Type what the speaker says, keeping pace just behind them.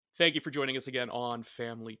Thank you for joining us again on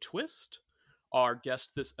Family Twist. Our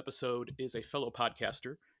guest this episode is a fellow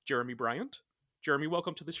podcaster, Jeremy Bryant. Jeremy,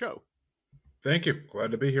 welcome to the show. Thank you.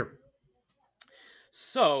 Glad to be here.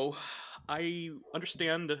 So, I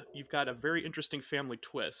understand you've got a very interesting family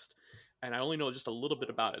twist, and I only know just a little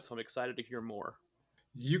bit about it, so I'm excited to hear more.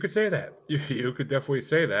 You could say that. You could definitely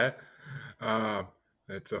say that.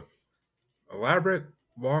 It's a elaborate,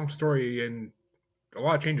 long story, and a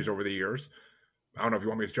lot of changes over the years. I don't know if you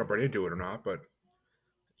want me to jump right into it or not, but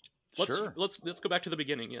Let's go back to the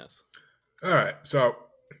beginning. Yes. all right. So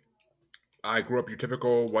I grew up your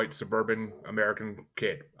typical white suburban American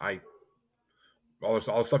kid. All the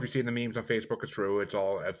stuff you see in the memes on Facebook is true.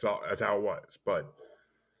 That's how it was. But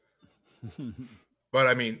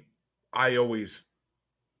I mean, I always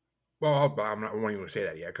I'm not wanting to say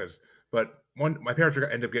that yet but my parents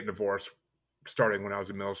ended up getting divorced starting when I was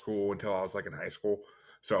in middle school until I was like in high school.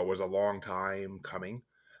 So it was a long time coming.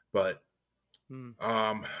 But one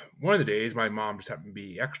of the days, my mom just happened to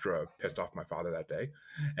be extra pissed off at my father that day,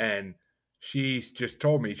 and she just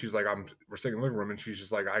told me, she's like, we're sitting in the living room, and she's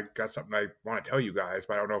just like, I got something I want to tell you guys,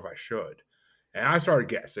 but I don't know if I should. And I started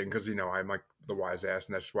guessing because I'm like the wise ass,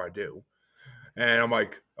 and that's just what I do. And I'm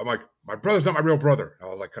like, my brother's not my real brother. I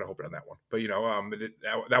was like, kind of hoping on that one, but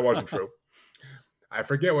that wasn't true. I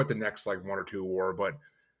forget what the next like one or two were, but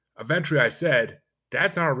eventually I said,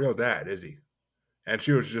 "Dad's not a real dad, is he?" And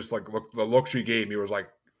she was just like, the look she gave me was like,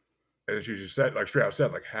 and she just said, like straight out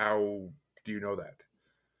said, like, "How do you know that?"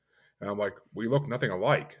 And I'm like, "We look nothing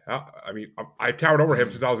alike." I towered over him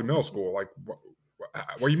since I was in middle school. Like, what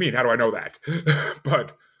do you mean? How do I know that?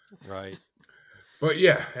 But right. But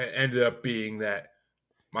yeah, it ended up being that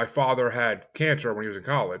my father had cancer when he was in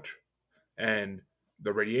college, and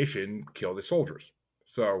the radiation killed his soldiers.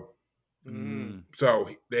 So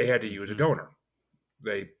they had to use a donor.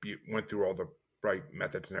 They went through all the right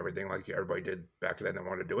methods and everything like everybody did back then that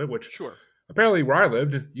wanted to do it, which apparently where I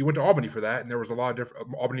lived, you went to Albany for that, and there was a lot of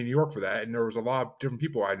different Albany, New York for that, and there was a lot of different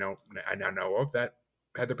people I now know of that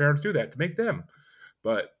had their parents do that to make them.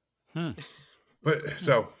 But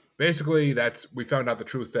so basically, we found out the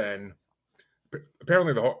truth then.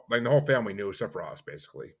 Apparently, the whole family knew except for us,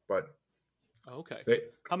 basically. But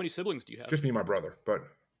how many siblings do you have? Just me and my brother. But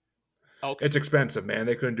okay. It's expensive, man.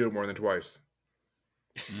 They couldn't do it more than twice.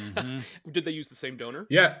 Did they use the same donor?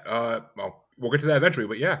 Yeah. Well, we'll get to that eventually.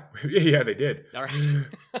 But yeah, yeah, they did. All right.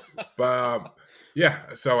 But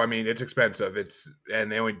yeah. So I mean, it's expensive.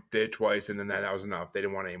 And they only did it twice, and then that was enough. They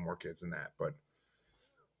didn't want any more kids than that.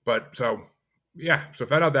 But so. Yeah, so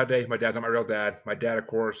found out that day my dad's not my real dad. My dad, of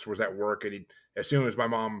course, was at work, and as soon as my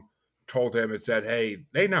mom told him and said, "Hey,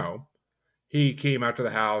 they know," he came out to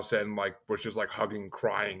the house and like was just like hugging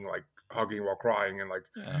while crying, and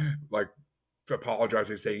like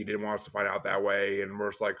apologizing, saying he didn't want us to find out that way. And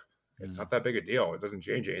we're just like, it's not that big a deal. It doesn't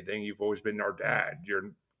change anything. You've always been our dad.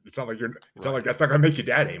 It's not like that's not gonna make you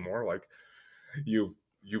dad anymore. Like you've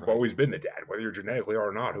always been the dad, whether you're genetically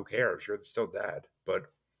or not. Who cares? You're still dad, but.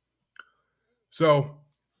 So,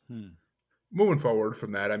 moving forward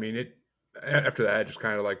from that, I mean, after that, just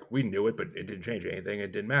kind of like we knew it, but it didn't change anything.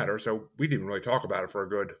 It didn't matter. So we didn't really talk about it for a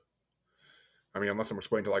good. I mean, unless I'm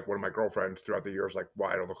explaining to like one of my girlfriends throughout the years, like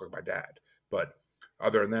why I don't look like my dad. But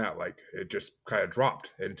other than that, like it just kind of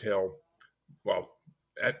dropped until,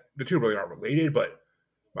 the two really aren't related. But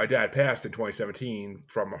my dad passed in 2017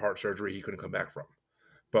 from a heart surgery he couldn't come back from.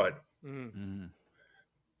 But.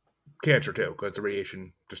 Cancer too, because the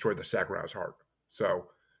radiation destroyed the sac around his heart. So,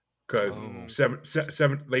 because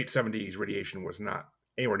late 70s radiation was not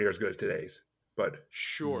anywhere near as good as today's. But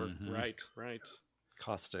right,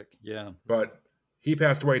 caustic, yeah. But he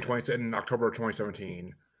passed away in October of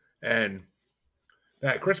 2017, and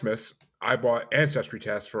that Christmas I bought ancestry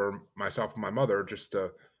tests for myself and my mother just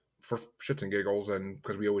for shits and giggles, and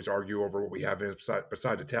because we always argue over what we have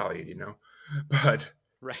besides Italian, But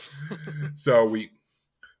right, so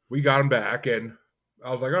we got him back, and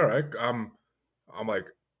I was like, all right, I'm like,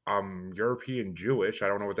 I'm European Jewish. I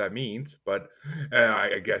don't know what that means, but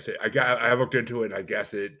I guess I looked into it, and I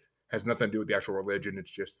guess it has nothing to do with the actual religion.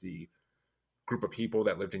 It's just the group of people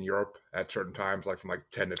that lived in Europe at certain times, like from like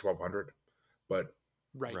 10 to 1200. But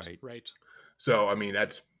right. So, I mean,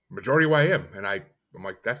 that's majority of who I am. And I'm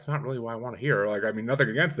like, that's not really what I want to hear. Like, I mean, nothing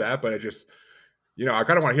against that, but it just, I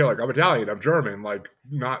kind of want to hear like I'm Italian, I'm German, like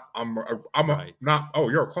not not. Oh,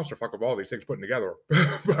 you're a clusterfuck of all these things put together,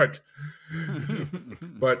 but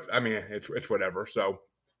I mean it's whatever. So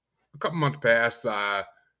a couple months pass, and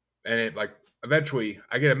it like eventually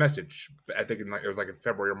I get a message. I think it was like in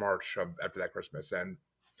February or March after that Christmas, and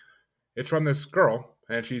it's from this girl,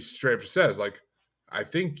 and she straight up says like, I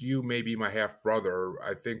think you may be my half brother.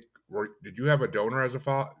 I think, did you have a donor as a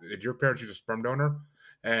father? Did your parents use a sperm donor?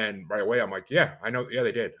 And right away, I'm like, yeah, I know. Yeah,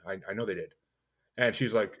 they did. I know they did. And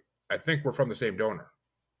she's like, I think we're from the same donor.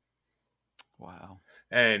 Wow.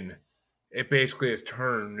 And it basically has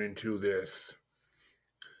turned into this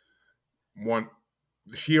one.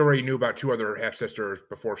 She already knew about two other half sisters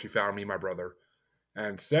before she found me, my brother.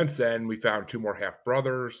 And since then, we found two more half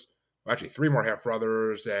brothers. Well, actually, three more half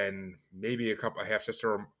brothers, and maybe a half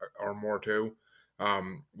sister or more too.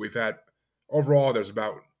 We've had overall, there's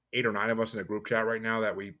about 8 or 9 of us in a group chat right now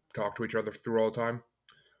that we talk to each other through all the time.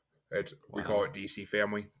 We call Wow. it DC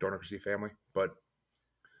family, donor C family, but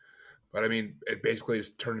I mean, it basically has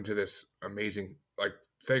turned into this amazing like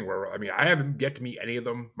thing where I mean, I haven't yet to meet any of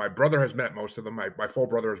them. My brother has met most of them. My full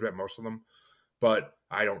brother has met most of them, but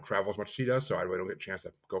I don't travel as much as he does, so I really don't get a chance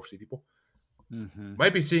to go see people. Mm-hmm.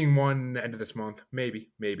 Might be seeing one end of this month, maybe.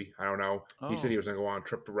 I don't know. He said he Oh. was going to go on a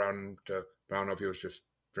trip around to, but I don't know if he was just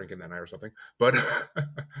drinking that night or something. But,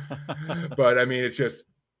 but I mean, it's just,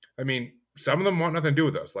 I mean, some of them want nothing to do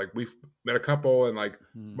with us. Like we've met a couple, and like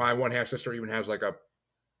my one half sister even has like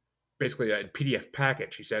basically a PDF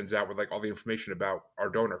packet she sends out with like all the information about our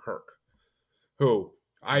donor Kirk, who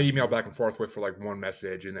I email back and forth with for like one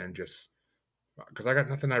message, and then just because I got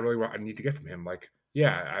nothing I need to get from him. Like,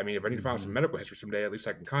 yeah, I mean, if I need to find some medical history someday, at least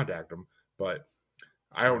I can contact him. But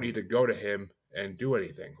I don't need to go to him and do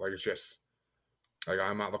anything. Like, it's just like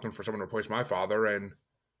I'm not looking for someone to replace my father. And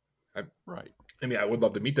Right. I mean, I would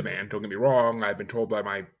love to meet the man. Don't get me wrong. I've been told by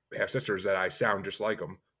my half sisters that I sound just like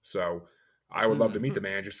him. So I would love to meet the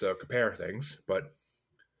man just to compare things. But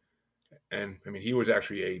and I mean, he was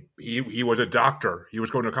actually he was a doctor. He was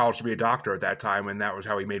going to college to be a doctor at that time, and that was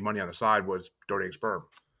how he made money on the side, was donating sperm.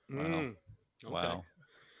 Wow. Okay. Wow.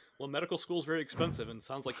 Well, medical school is very expensive, and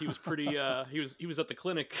sounds like he was pretty. He was at the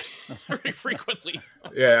clinic very frequently.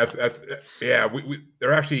 Yeah, that's yeah.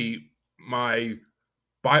 They're actually my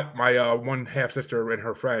one half sister and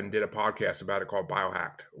her friend did a podcast about it called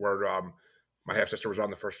Biohacked, where my half sister was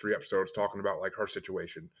on the first 3 episodes talking about like her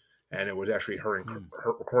situation, and it was actually her and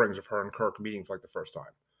her recordings of her and Kirk meeting for like the first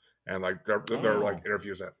time, and like they're like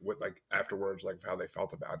interviews that with like afterwards, like how they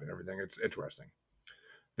felt about it and everything. It's interesting.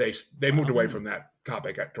 They moved away from that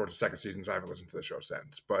topic towards the second season, so I haven't listened to the show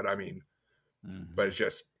since. But I mean, but it's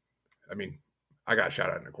just, I mean, I got a shout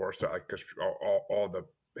out in the course, so like because all the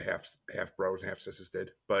half bros and half sisters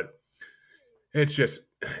did, but it's just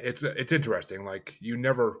it's interesting. Like you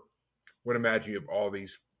never would imagine you have all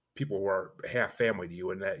these people who are half family to you,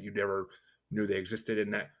 and that you never knew they existed.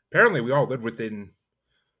 And that apparently we all lived within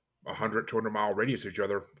 100, 200-mile radius of each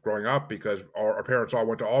other growing up because our parents all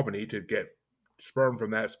went to Albany to get sperm from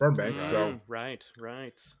that sperm bank. So right.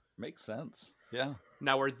 Makes sense. Yeah.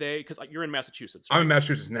 Now, are they? Because you're in Massachusetts, I'm right? in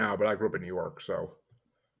Massachusetts now, but I grew up in New York. So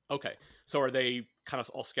Okay, so are they kind of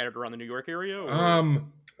all scattered around the New York area? Or?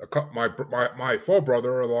 My full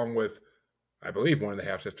brother, along with I believe one of the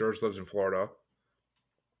half sisters, lives in Florida.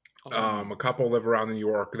 A couple live around New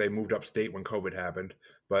York. They moved upstate when COVID happened,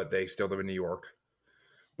 but they still live in New York.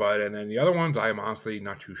 And then the other ones, I am honestly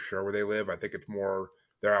not too sure where they live. I think it's more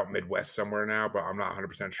they're out Midwest somewhere now, but I'm not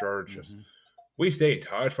 100% sure. It's just we stay in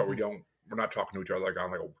touch, but we're not talking to each other like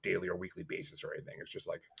on like a daily or weekly basis or anything. It's just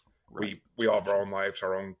like we all have our own lives,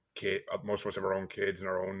 our own kid. Most of us have our own kids and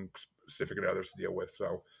our own significant others to deal with.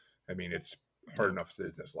 So, I mean, it's hard enough as it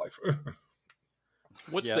is in this life.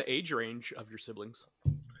 What's the age range of your siblings?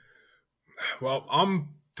 Well, I'm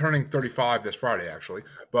turning 35 this Friday, actually,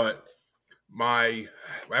 but I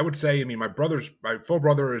would say, I mean, my full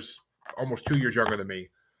brother is almost 2 years younger than me.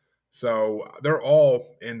 So they're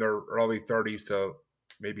all in their early 30s to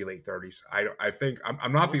maybe late 30s. I think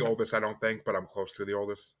I'm not the oldest, I don't think, but I'm close to the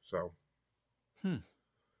oldest. So,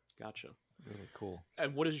 Gotcha. Really cool.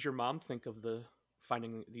 And what does your mom think of the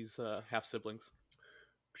finding these half siblings?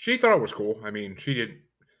 She thought it was cool. I mean, she didn't.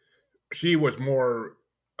 She was more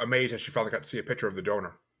amazed that she finally got to see a picture of the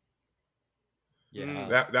donor.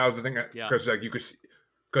 Yeah. That was the thing, because like you could see,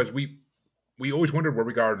 because we always wondered where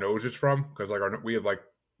we got our noses from, because like we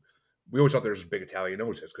always thought there was big Italian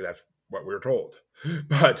noses because that's what we were told,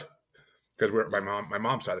 but because my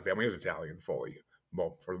mom's side of the family is Italian fully,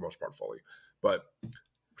 well for the most part fully, but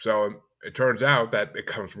so it turns out that it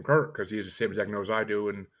comes from Kirk because he has the same exact nose I do,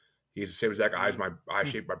 and he's the same exact eye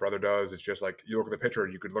shape my brother does. It's just like you look at the picture,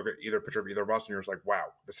 you could look at either picture of either of us, and you're just like, wow,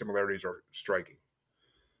 the similarities are striking.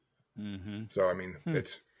 So I mean,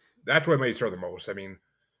 that's what amazed her the most. I mean,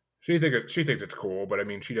 she thinks it's cool, but I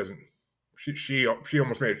mean, she doesn't. She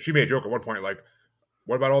made a joke at one point like,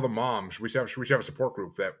 what about all the moms? We should have a support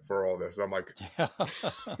group that for all this. And I'm like, Yeah.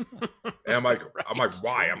 and I'm like, Right. I'm like,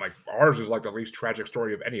 why? I'm like, ours is like the least tragic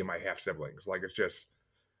story of any of my half siblings. Like, it's just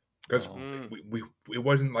because Oh. we it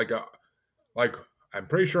wasn't like like I'm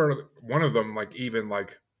pretty sure one of them like even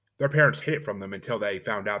like their parents hid it from them until they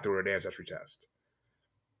found out through an ancestry test.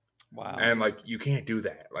 Wow. And like you can't do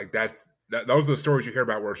that. Like those are the stories you hear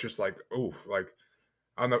about where it's just like, oof, like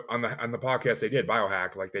on the podcast they did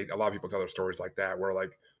biohack, like a lot of people tell their stories like that where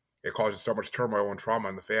like it causes so much turmoil and trauma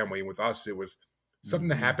in the family. And with us, it was something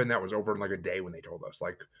that Mhm. happened that was over in like a day when they told us.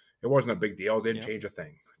 Like it wasn't a big deal. It didn't Yep. change a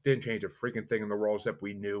thing. It didn't change a freaking thing in the world except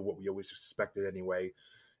we knew what we always suspected anyway.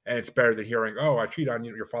 And it's better than hearing, "Oh, I cheated on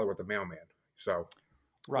your father with the mailman." So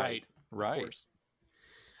Right. Right. Of course.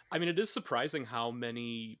 I mean, it is surprising how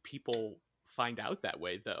many people find out that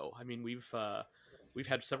way, though. I mean, we've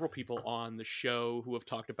had several people on the show who have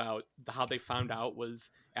talked about how they found out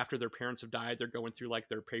was after their parents have died. They're going through like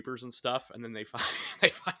their papers and stuff, and then they find they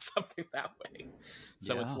find something that way.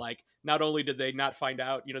 So it's Yeah. like not only did they not find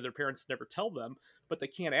out, their parents never tell them, but they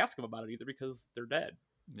can't ask them about it either because they're dead.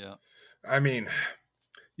 Yeah. I mean,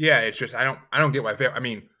 yeah, it's just I don't get why. I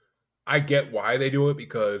mean, I get why they do it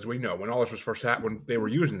because we know when all this was first happened, when they were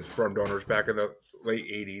using sperm donors back in the late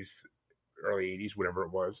 '80s, early '80s, whatever it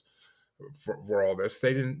was, for all this,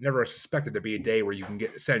 they never suspected there'd be a day where you can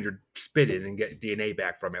send your spit in and get DNA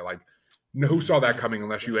back from it. Like, who saw that coming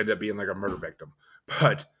unless you end up being like a murder victim?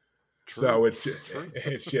 But True. so it's True.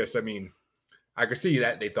 just. I mean, I could see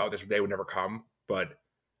that they thought this day would never come, but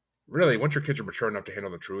really, once your kids are mature enough to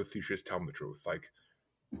handle the truth, you should just tell them the truth. Like,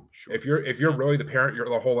 Sure. if you're really the parent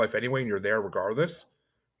your whole life anyway, and you're there regardless,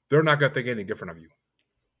 they're not gonna think anything different of you.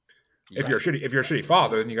 If you're a shitty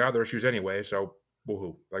father, then you got other issues anyway. So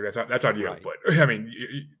woohoo, like that's on you. Right. But I mean,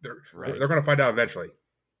 they're gonna find out eventually.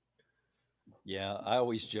 Yeah, I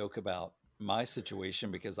always joke about my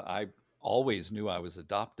situation because I always knew I was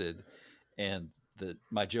adopted, and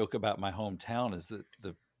my joke about my hometown is that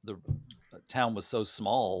the town was so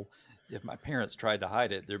small. If my parents tried to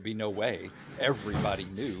hide it, there'd be no way. Everybody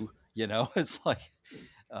knew. It's like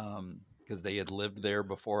because they had lived there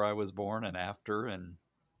before I was born and after, and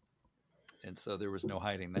so there was no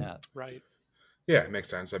hiding that. Right. Yeah, it makes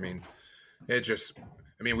sense. I mean, it just.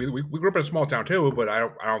 I mean, we grew up in a small town too, but I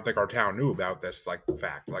don't think our town knew about this like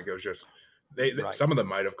fact. Like it was just Right. some of them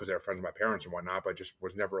might have because they were friends of my parents and whatnot, but it just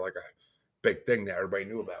was never like a big thing that everybody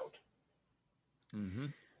knew about. Mm-hmm.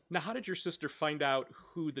 Now, how did your sister find out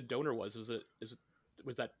who the donor was?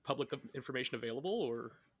 Was that public information available,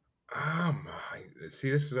 or? See,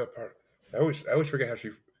 this is a part. I always forget how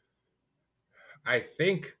she. I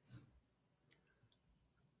think.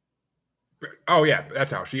 Oh yeah,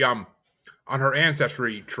 that's how she on her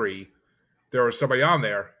ancestry tree. There was somebody on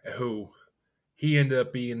there who he ended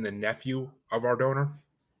up being the nephew of our donor,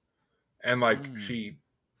 and like she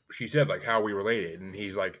said like how we related, and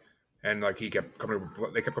he's like, and like they kept coming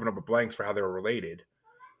up with blanks for how they were related.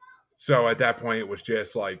 So at that point, it was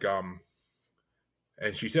just like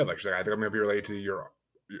and she's like, I think I'm gonna be related to your.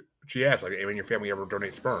 She asked like, when your family ever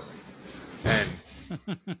donate sperm, and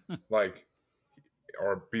like,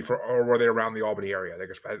 or were they around the Albany area? I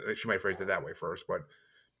guess she might phrase it that way first, but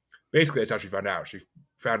basically that's how she found out. She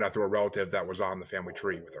found out through a relative that was on the family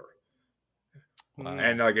tree with her. Wow.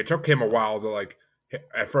 And like it took him a while to like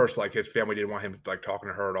at first like his family didn't want him like talking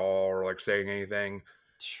to her at all or like saying anything,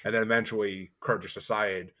 and then eventually Kurt just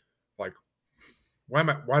decided like why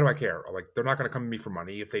do I care? Like they're not going to come to me for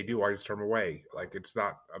money. If they do, I just turn them away. Like it's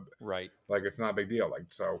not Right. like it's not a big deal. Like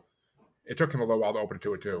so, it took him a little while to open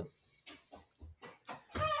to it too.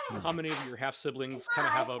 How many of your half siblings kind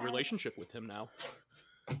of have a relationship with him now?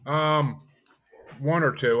 One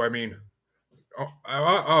or two. I mean,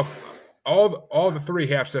 all the three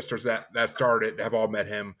half sisters that started have all met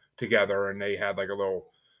him together, and they had like a little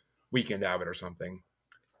weekend out of it or something.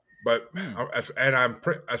 But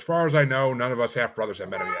as far as I know, none of us half brothers have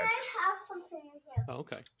met him yet. Oh,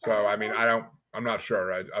 okay. So I mean, I'm not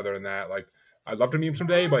sure. Other than that, like I'd love to meet him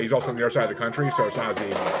someday, but he's also on the other side of the country, so it's not as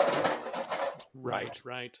easy.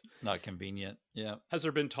 Right. Not convenient. Yeah. Has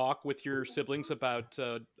there been talk with your siblings about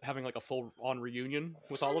having like a full-on reunion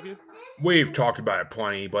with all of you? We've talked about it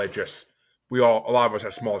plenty, but just a lot of us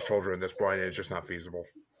have small children at this point, and it's just not feasible.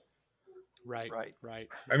 Right.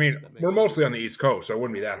 I mean, we're mostly on the East Coast, so it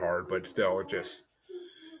wouldn't be that hard, but still, it just,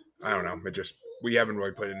 I don't know. We haven't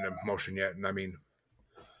really put it into motion yet. And I mean,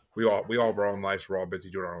 we all have our own lives. We're all busy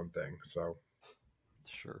doing our own thing. So,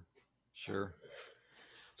 Sure.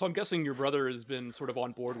 So I'm guessing your brother has been sort of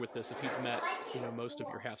on board with this if he's met, most of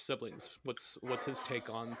your half siblings. What's his take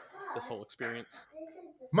on this whole experience?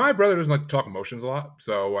 my brother doesn't like to talk emotions a lot.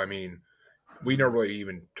 So, I mean, we never really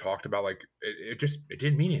even talked about like it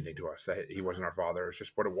didn't mean anything to us that he wasn't our father. It's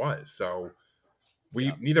just what it was. So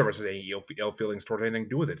we neither of us had any ill feelings towards anything to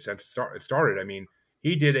do with it since it started. I mean,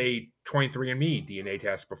 he did a 23andMe DNA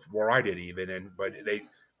test before I did even, but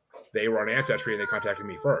they were on Ancestry and they contacted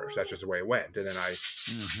me first. That's just the way it went. And then I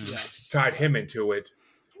tied him into it,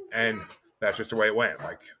 and that's just the way it went.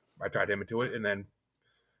 Like I tied him into it, and then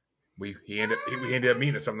we ended up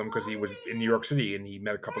meeting some of them because he was in New York City and he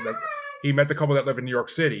met the couple that live in New York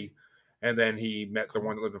City, and then he met the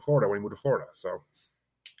one that lived in Florida when he moved to Florida. So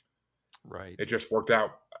right, it just worked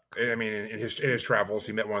out. I mean, in his travels,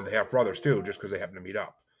 he met one of the half brothers too, just because they happened to meet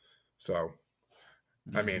up. So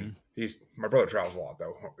I mean, my brother travels a lot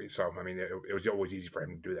though, so I mean, it was always easy for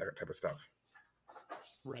him to do that type of stuff.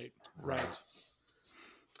 Right.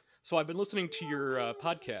 So I've been listening to your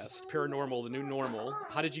podcast, Paranormal: The New Normal.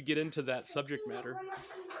 How did you get into that subject matter?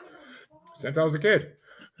 Since I was a kid,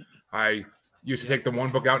 I used to take the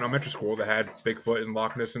one book out in elementary school that had Bigfoot and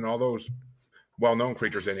Loch Ness and all those well-known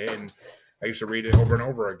creatures in it, and I used to read it over and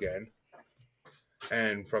over again.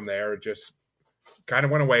 And from there, it just kind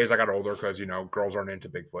of went away as I got older because, girls aren't into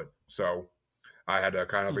Bigfoot. So I had to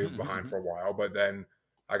kind of leave it behind for a while. But then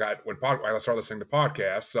when I started listening to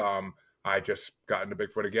podcasts, I just got into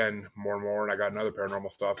Bigfoot again more and more, and I got into other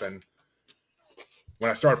paranormal stuff. And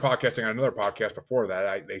when I started podcasting on another podcast before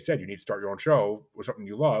that, they said you need to start your own show with something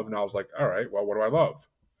you love. And I was like, all right, well, what do I love?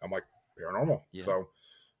 I'm like, paranormal. Yeah. So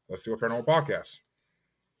let's do a paranormal podcast.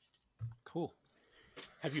 Cool.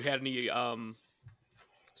 Have you had any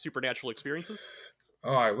supernatural experiences?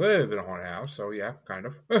 Oh, I live in a haunted house, so yeah, kind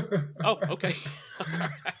of. Oh, okay.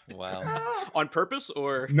 Wow. On purpose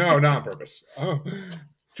or? No, not on purpose.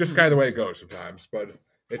 Just kind of the way it goes sometimes. But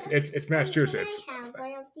it's Massachusetts. Can I have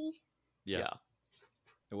one of these? Yeah.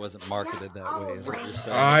 It wasn't marketed that way, is what you're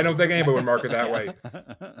saying. I don't think anybody would market that way.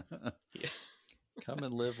 Yeah. Come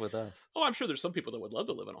and live with us. Oh, I'm sure there's some people that would love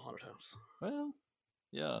to live in a haunted house. Well,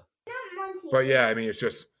 yeah. But yeah, I mean, it's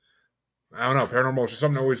just, I don't know, paranormal is just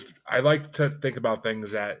something I like to think about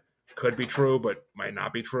things that could be true, but might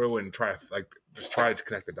not be true, and try to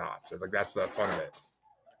connect the dots. Like, that's the fun of it.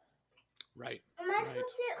 Right. I flipped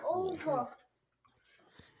it over.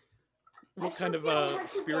 What kind of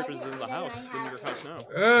spirit is in your house now?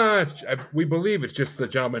 We believe it's just the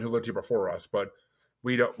gentleman who lived here before us, but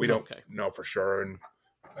we don't know for sure. And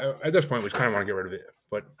at this point, we just kind of want to get rid of it.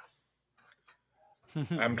 But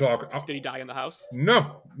I'm talking. Did he die in the house?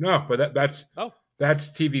 No. But that's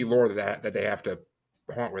TV lore that they have to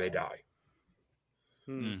haunt where they die.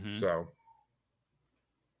 Mm-hmm. So.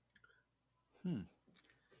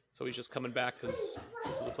 So he's just coming back because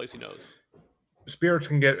this is the place he knows. Spirits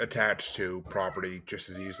can get attached to property just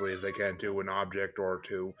as easily as they can to an object or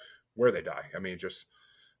to where they die. I mean, just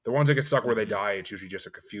the ones that get stuck where they die, it's usually just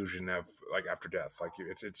a confusion of like after death. Like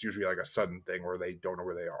it's usually like a sudden thing where they don't know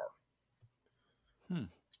where they are.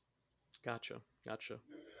 Gotcha.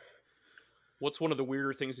 What's one of the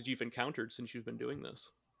weirder things that you've encountered since you've been doing this?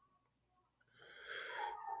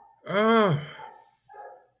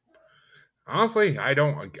 Honestly,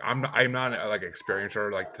 I'm not like an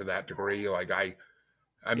experiencer like to that degree. Like I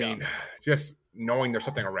mean, just knowing there's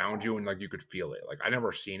something around you and like you could feel it. Like I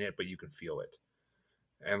never seen it, but you can feel it.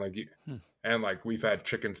 And like we've had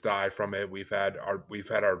chickens die from it. We've had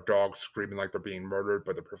our dogs screaming like they're being murdered,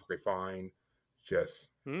 but they're perfectly fine. Just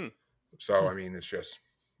so I mean, it's just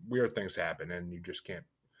weird things happen, and you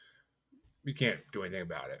can't do anything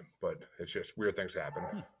about it. But it's just weird things happen.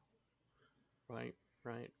 Right.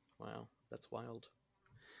 Wow, that's wild.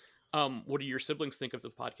 What do your siblings think of the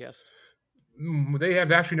podcast? They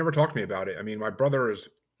have actually never talked to me about it. I mean, my brother just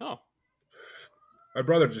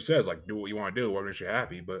says like, do what you want to do, what makes you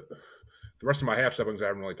happy. But the rest of my half siblings I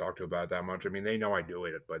haven't really talked to about it that much. I mean, they know I do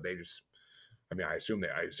it, but they just, I mean, I assume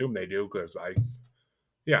they do because I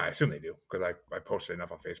assume they do because I posted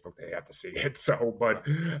enough on Facebook they have to see it. So, but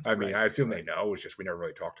I mean, I assume they know. It's just we never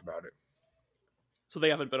really talked about it. So they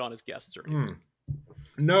haven't been on as guests or anything.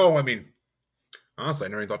 No, I mean, honestly, I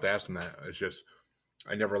never even thought to ask them that. It's just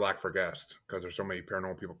I never lack for guests because there's so many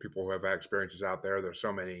paranormal people who have had experiences out there. There's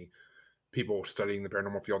so many people studying the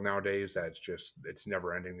paranormal field nowadays that it's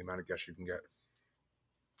never ending the amount of guests you can get.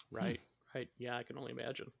 Right. Yeah, I can only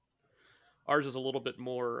imagine. Ours is a little bit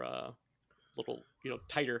more,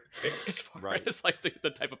 tighter as far as like the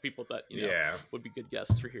type of people that would be good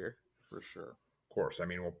guests for here, for sure. Of course, I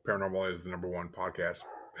mean, well, paranormal is the number one podcast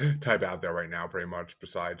type out there right now, pretty much,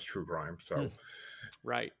 besides true crime. So,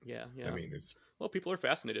 right, yeah. I mean, people are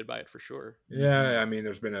fascinated by it for sure. Yeah, I mean,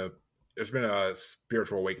 there's been a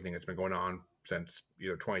spiritual awakening that's been going on since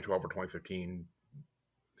either 2012 or 2015.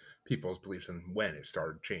 people's beliefs and when it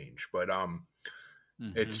started to change. But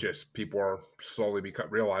it's Mhm. just people are slowly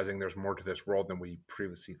realizing there's more to this world than we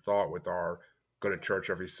previously thought with our go to church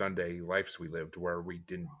every Sunday lives we lived, where we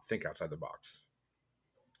didn't think outside the box.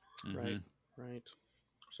 Right. Mhm. Right.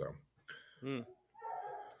 So Mm.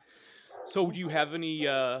 So, do you have any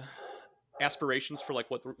aspirations for like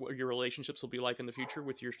what your relationships will be like in the future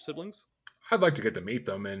with your siblings? I'd like to get to meet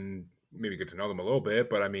them and maybe get to know them a little bit.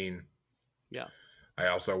 But I mean, Yeah. I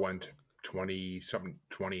also went 20 something,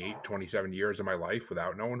 28, 27 years of my life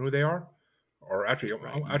without knowing who they are, or Right. actually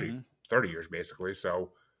Mhm. 30 years basically.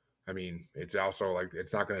 So, I mean, it's also like,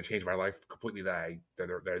 it's not going to change my life completely that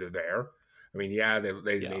they're there. I mean, yeah,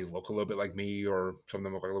 they Yeah. may look a little bit like me, or some of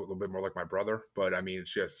them look like a little bit more like my brother, but I mean,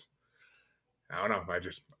 it's just, I don't know.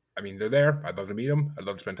 I mean, they're there. I'd love to meet them. I'd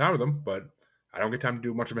love to spend time with them, but I don't get time to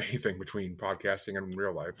do much of anything between podcasting and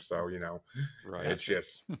real life. So, Right. it's Gotcha.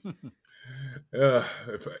 just,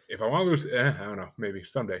 if I want to lose, I don't know. Maybe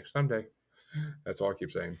someday. That's all I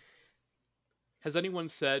keep saying. Has anyone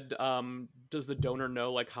said, does the donor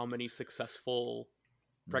know like how many successful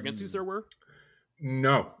pregnancies Mm. there were?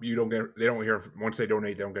 No, you don't get. They don't hear once they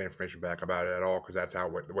donate. They don't get information back about it at all because that's the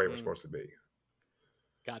way it was Mm, supposed to be.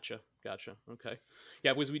 gotcha. Gotcha. Okay.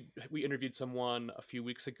 Yeah, because we interviewed someone a few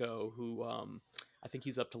weeks ago who I think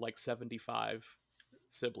he's up to like 75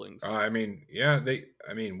 siblings. I mean, yeah,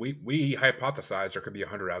 I mean, we hypothesized there could be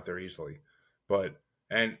 100 out there easily, but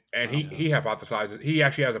and Wow. he hypothesized. He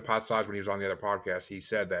actually has a hypothesized when he was on the other podcast. He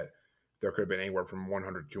said that there could have been anywhere from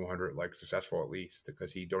 100 to 200 like successful at least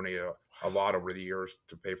because he donated a lot over the years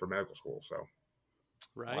to pay for medical school. So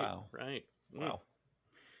Right. Wow. Right. Wow.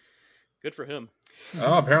 Good for him.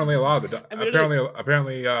 apparently a lot of the I mean, it is.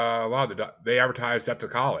 apparently a lot of they advertised that to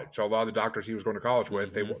college. So a lot of the doctors he was going to college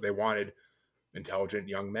with Mhm. they wanted intelligent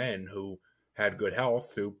young men who had good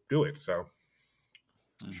health to do it. So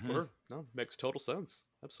Mhm. Sure. No, makes total sense.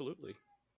 Absolutely.